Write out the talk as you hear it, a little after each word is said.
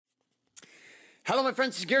Hello, my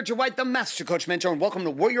friends. This is Garrett J. White, the Master Coach Mentor, and welcome to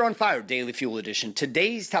Warrior on Fire Daily Fuel Edition.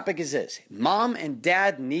 Today's topic is this: Mom and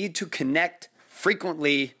Dad need to connect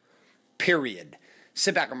frequently, period.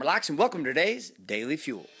 Sit back and relax, and welcome to today's Daily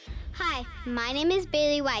Fuel. Hi, my name is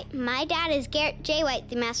Bailey White. My dad is Garrett J. White,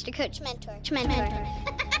 the Master Coach Mentor.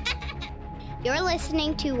 You're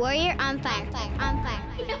listening to Warrior on Fire.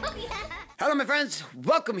 Hello, my friends.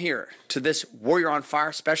 Welcome here to this Warrior on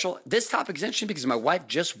Fire special. This topic is interesting because my wife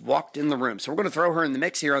just walked in the room, so we're going to throw her in the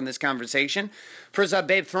mix here on this conversation. First up,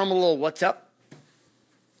 babe, throw them a little what's up.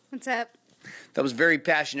 What's up? That was very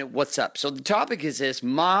passionate. What's up? So the topic is this: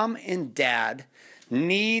 Mom and Dad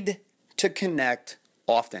need to connect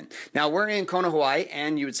often. Now, we're in Kona, Hawaii,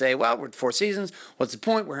 and you would say, well, we're at Four Seasons. What's the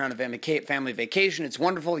point? We're on a family vacation. It's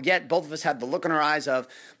wonderful. Yet, both of us had the look in our eyes of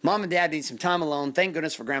Mom and Dad need some time alone. Thank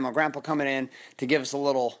goodness for Grandma and Grandpa coming in to give us a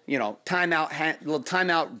little,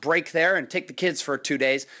 timeout break there and take the kids for 2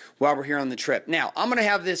 days while we're here on the trip. Now, I'm going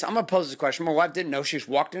to pose this question. My wife didn't know. She just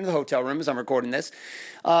walked into the hotel room as I'm recording this.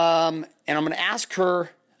 And I'm going to ask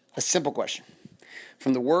her a simple question.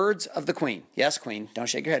 From the words of the Queen. Yes, Queen. Don't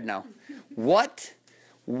shake your head no.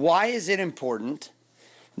 Why is it important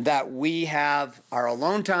that we have our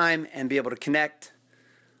alone time and be able to connect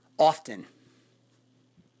often?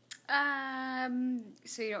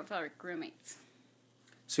 So you don't feel like roommates.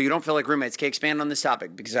 So you don't feel like roommates. Can you expand on this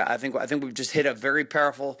topic? Because I think we've just hit a very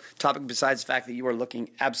powerful topic besides the fact that you are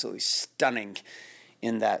looking absolutely stunning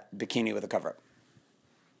in that bikini with a cover-up.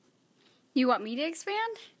 You want me to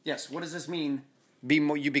expand? Yes. What does this mean?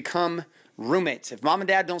 You become roommates. If mom and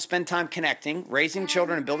dad don't spend time connecting, raising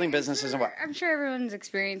children, and building businesses, and what? I'm sure everyone's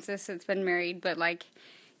experienced this that's been married, but like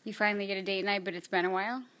you finally get a date night, but it's been a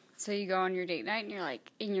while. So you go on your date night and you're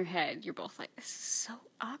like, in your head, you're both like, this is so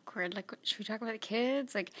awkward. Like, should we talk about the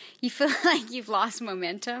kids? Like, you feel like you've lost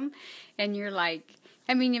momentum and you're like,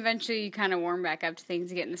 eventually you kind of warm back up to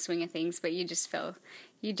things, get in the swing of things, but you just kind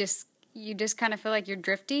of feel like you're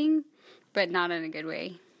drifting, but not in a good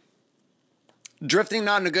way. Drifting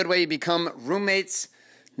not in a good way, you become roommates,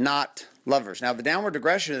 not lovers. Now, the downward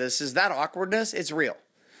digression of this is that awkwardness, it's real.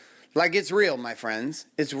 Like, it's real, my friends.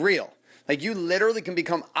 It's real. Like, you literally can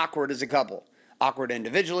become awkward as a couple. Awkward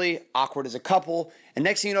individually, awkward as a couple. And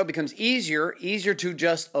next thing you know, it becomes easier to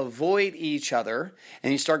just avoid each other.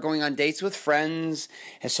 And you start going on dates with friends,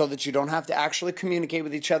 and so that you don't have to actually communicate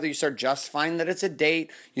with each other. You start justifying that it's a date.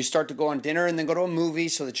 You start to go on dinner and then go to a movie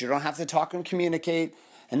so that you don't have to talk and communicate.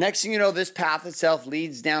 And next thing you know, this path itself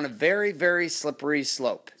leads down a very, very slippery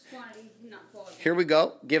slope. Here we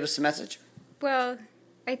go. Give us a message. Well,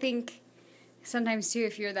 I think sometimes, too,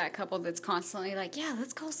 if you're that couple that's constantly like, yeah,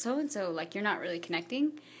 let's call so-and-so, like you're not really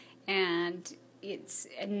connecting. And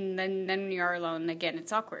then you're alone again.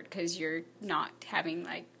 It's awkward because you're not having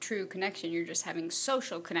like true connection. You're just having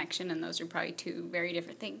social connection, and those are probably two very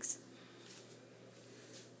different things.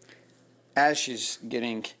 As she's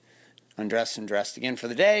getting undressed and dressed again for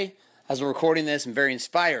the day, as we're recording this, I'm very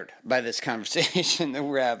inspired by this conversation that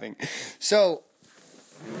we're having. So,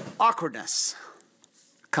 awkwardness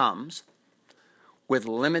comes with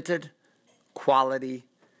limited quality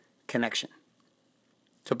connection.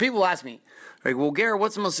 So people ask me, like, well, Garrett,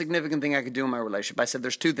 what's the most significant thing I could do in my relationship? I said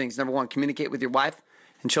there's two things. Number one, communicate with your wife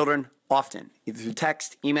and children often, either through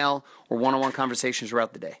text, email, or one-on-one conversations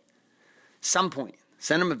throughout the day. Some point,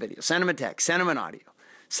 send them a video, send them a text, send them an audio.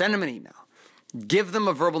 Send them an email. Give them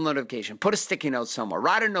a verbal notification. Put a sticky note somewhere.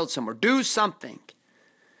 Write a note somewhere. Do something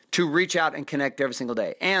to reach out and connect every single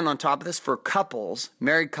day. And on top of this, for couples,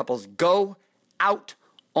 married couples, go out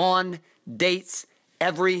on dates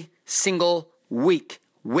every single week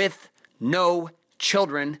with no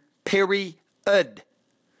children, period. And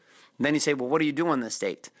then you say, well, what do you do on this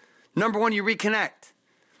date? Number one, you reconnect.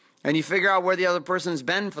 And you figure out where the other person's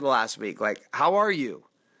been for the last week. Like, how are you?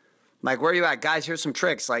 Like, where are you at? Guys, here's some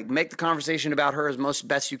tricks. Like, make the conversation about her as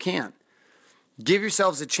best you can. Give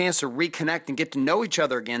yourselves a chance to reconnect and get to know each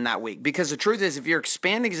other again that week. Because the truth is, if you're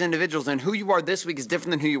expanding as individuals, then who you are this week is different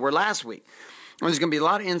than who you were last week. And there's going to be a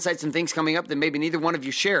lot of insights and things coming up that maybe neither one of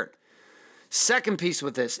you shared. Second piece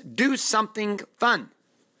with this, do something fun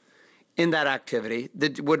in that activity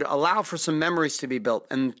that would allow for some memories to be built.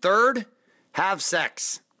 And third, have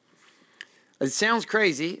sex. It sounds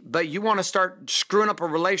crazy, but you want to start screwing up a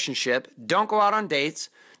relationship. Don't go out on dates.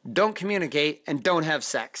 Don't communicate, and don't have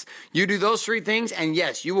sex. You do those three things, and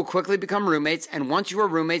yes, you will quickly become roommates. And once you are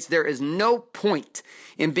roommates, there is no point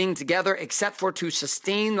in being together except for to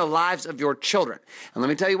sustain the lives of your children. And let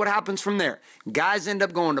me tell you what happens from there. Guys end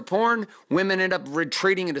up going to porn. Women end up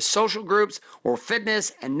retreating into social groups or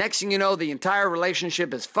fitness. And next thing you know, the entire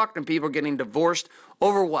relationship is fucked and people are getting divorced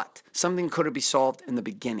over what? Something could have been solved in the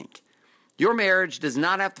beginning. Your marriage does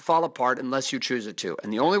not have to fall apart unless you choose it to.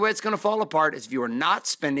 And the only way it's going to fall apart is if you are not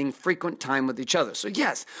spending frequent time with each other. So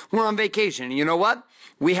yes, we're on vacation. And you know what?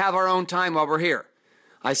 We have our own time while we're here.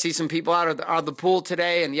 I see some people out of the pool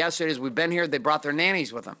today and yesterday as we've been here, they brought their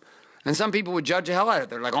nannies with them. And some people would judge the hell out of it.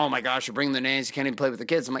 They're like, oh my gosh, you're bringing the nannies, you can't even play with the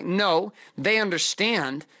kids. I'm like, no, they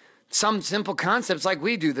understand some simple concepts like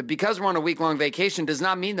we do, that because we're on a week-long vacation does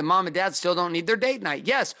not mean that mom and dad still don't need their date night.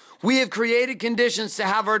 Yes, we have created conditions to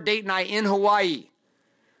have our date night in Hawaii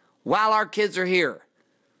while our kids are here.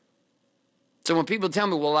 So when people tell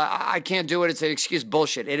me, well, I can't do it, it's an excuse.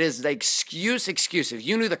 Bullshit. It is the excuse. If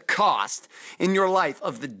you knew the cost in your life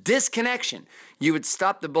of the disconnection, you would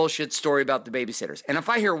stop the bullshit story about the babysitters. And if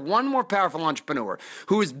I hear one more powerful entrepreneur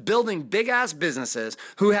who is building big-ass businesses,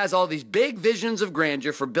 who has all these big visions of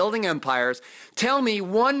grandeur for building empires, tell me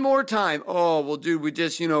one more time, oh, well, dude, we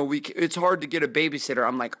just, it's hard to get a babysitter.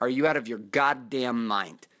 I'm like, are you out of your goddamn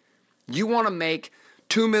mind? You want to make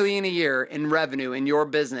 $2 million a year in revenue in your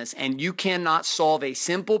business, and you cannot solve a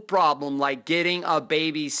simple problem like getting a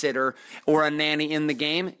babysitter or a nanny in the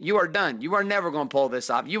game, you are done. You are never going to pull this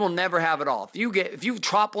off. You will never have it all. If you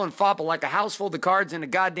topple and fopple like a house full of cards in a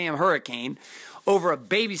goddamn hurricane over a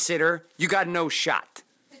babysitter, you got no shot.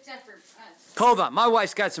 It's effort. Hold on. My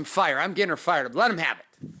wife's got some fire. I'm getting her fired up. Let him have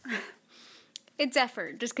it. It's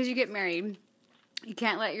effort. Just because you get married, you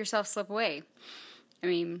can't let yourself slip away. I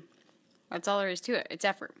mean, that's all there is to it. It's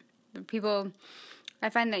effort. I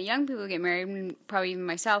find that young people get married, and probably even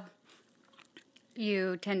myself,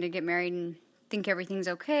 you tend to get married and think everything's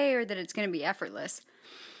okay or that it's going to be effortless.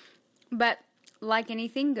 But like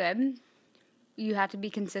anything good, you have to be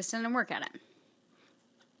consistent and work at it.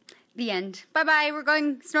 The end. Bye-bye. We're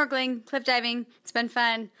going snorkeling, cliff diving. It's been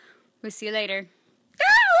fun. We'll see you later.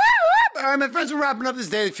 All right, my friends, we're wrapping up this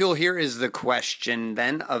Daily Fuel. Here is the question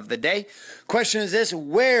then of the day. Question is this: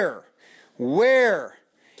 where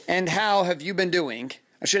and how have you been doing?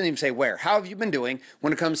 I shouldn't even say where. How have you been doing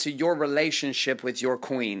when it comes to your relationship with your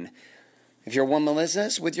queen? If you're a woman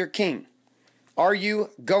listening, with your king. Are you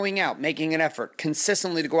going out, making an effort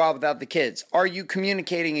consistently to go out without the kids? Are you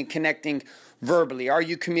communicating and connecting verbally? Are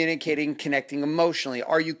you communicating, connecting emotionally?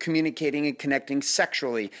 Are you communicating and connecting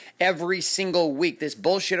sexually? Every single week, this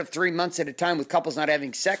bullshit of 3 months at a time with couples not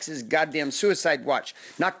having sex is goddamn suicide watch.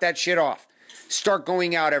 Knock that shit off. Start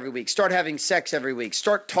going out every week. Start having sex every week.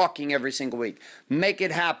 Start talking every single week. Make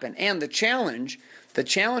it happen. And the challenge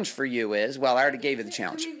for you is, well, I already gave you the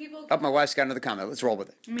challenge. Oh, my wife's got another comment. Let's roll with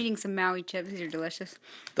it. I'm eating some Maui chips. These are delicious.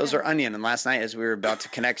 Those are onion. And last night, as we were about to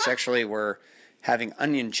connect sexually, we're having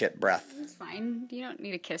onion chip breath. It's fine. You don't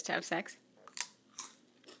need a kiss to have sex.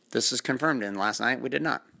 This is confirmed. And last night, we did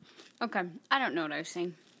not. Okay. I don't know what I was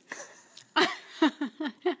saying.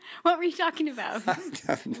 What were you talking about?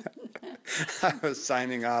 I was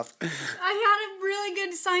signing off. I had a really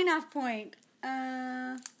good sign-off point.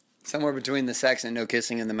 Somewhere between the sex and no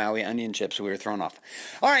kissing and the Maui onion chips, we were thrown off.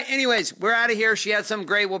 All right, anyways, we're out of here. She had something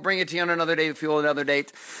great. We'll bring it to you on another day, Fuel, another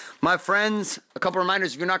date. My friends, a couple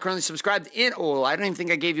reminders. If you're not currently subscribed, I don't even think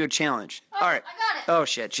I gave you a challenge. All right. I got it. Oh,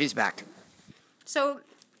 shit, she's back. So,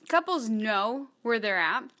 couples know where they're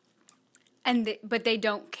at, but they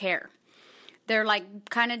don't care. They're like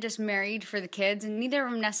kind of just married for the kids, and neither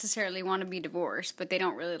of them necessarily want to be divorced, but they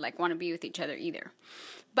don't really want to be with each other either.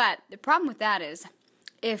 But the problem with that is,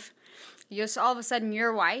 if just all of a sudden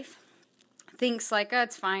your wife thinks oh,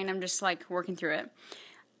 it's fine, I'm just working through it.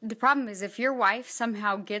 The problem is if your wife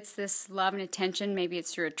somehow gets this love and attention, maybe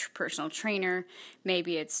it's through a personal trainer,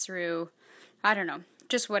 maybe it's through, I don't know,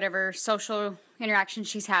 just whatever social interaction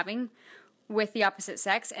she's having with the opposite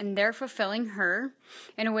sex, and they're fulfilling her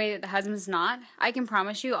in a way that the husband's not, I can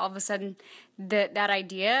promise you all of a sudden that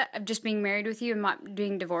idea of just being married with you and not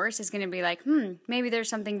being divorced is going to be maybe there's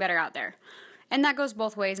something better out there. And that goes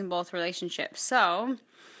both ways in both relationships. So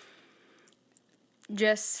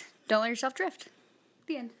just don't let yourself drift.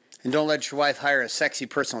 The end. And don't let your wife hire a sexy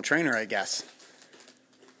personal trainer, I guess.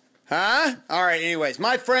 Huh? All right, anyways,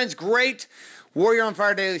 my friends, great Warrior on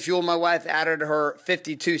Fire Daily Fuel. My wife added her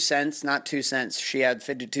 52 cents, not 2 cents. She had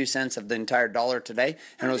 52 cents of the entire dollar today,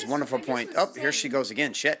 and it was a wonderful point. Oh, here she goes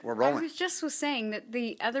again. Shit, we're rolling. I was saying that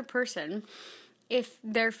the other person, if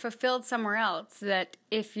they're fulfilled somewhere else, that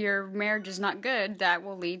if your marriage is not good, that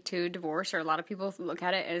will lead to divorce, or a lot of people look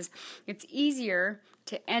at it as it's easier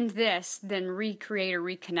to end this than recreate or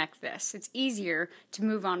reconnect this. It's easier to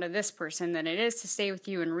move on to this person than it is to stay with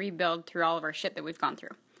you and rebuild through all of our shit that we've gone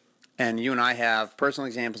through. And you and I have personal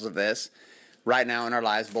examples of this right now in our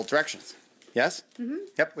lives, both directions. Yes? Mm-hmm.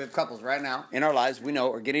 Yep, we have couples right now in our lives we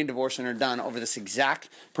know are getting divorced and are done over this exact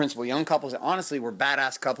principle. Young couples that honestly were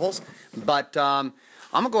badass couples, but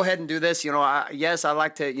I'm gonna go ahead and do this. You know, I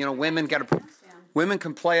like to. You know, women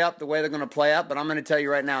can play up the way they're gonna play up, but I'm gonna tell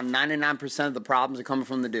you right now, 99% of the problems are coming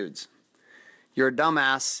from the dudes. You're a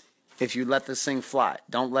dumbass if you let this thing fly.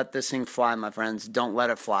 Don't let this thing fly, my friends. Don't let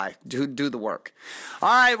it fly. Do the work. All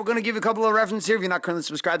right, we're going to give you a couple of references here. If you're not currently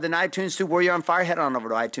subscribed to iTunes to Warrior on Fire, head on over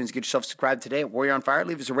to iTunes. Get yourself subscribed today at Warrior on Fire.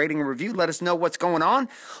 Leave us a rating and review. Let us know what's going on.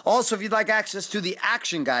 Also, if you'd like access to the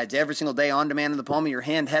action guides every single day on demand in the palm of your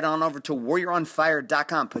hand, head on over to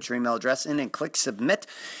warrioronfire.com. Put your email address in and click submit.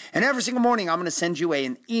 And every single morning, I'm going to send you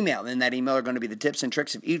an email. In that email are going to be the tips and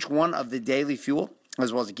tricks of each one of the daily fuel,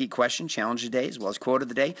 as well as a geek question, challenge of the day, as well as quote of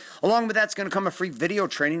the day. Along with that's going to come a free video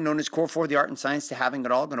training known as Core 4, the Art and Science to Having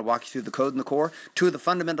It All. I'm going to walk you through the code and the core, 2 of the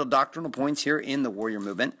fundamental doctrinal points here in the Warrior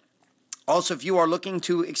Movement. Also, if you are looking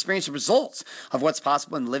to experience the results of what's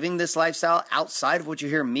possible in living this lifestyle outside of what you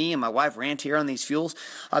hear me and my wife rant here on these fuels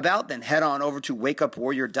about, then head on over to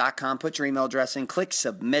wakeupwarrior.com, put your email address in, click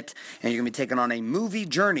submit, and you're going to be taken on a movie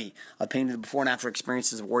journey of painting the before and after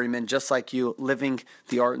experiences of warrior men just like you, living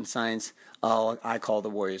the art and science I call the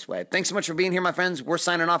Warrior's Way. Thanks so much for being here, my friends. We're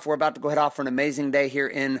signing off. We're about to go head off for an amazing day here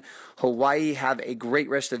in Hawaii. Have a great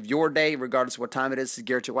rest of your day, regardless of what time it is. This is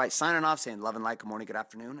Garrett J. White signing off, saying love and light, good morning, good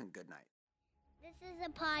afternoon, and good night. This is a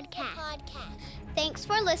podcast. Thanks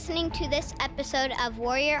for listening to this episode of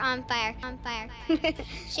Warrior on Fire.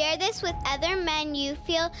 Share this with other men you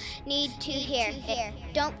feel need to hear.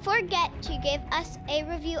 Don't forget to give us a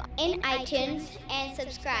review in iTunes and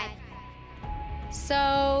subscribe.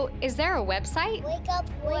 So, is there a website? Wake Up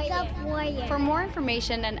Warrior. For more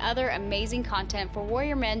information and other amazing content for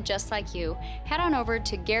warrior men just like you, head on over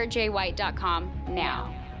to GarrettJWhite.com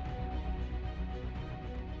now.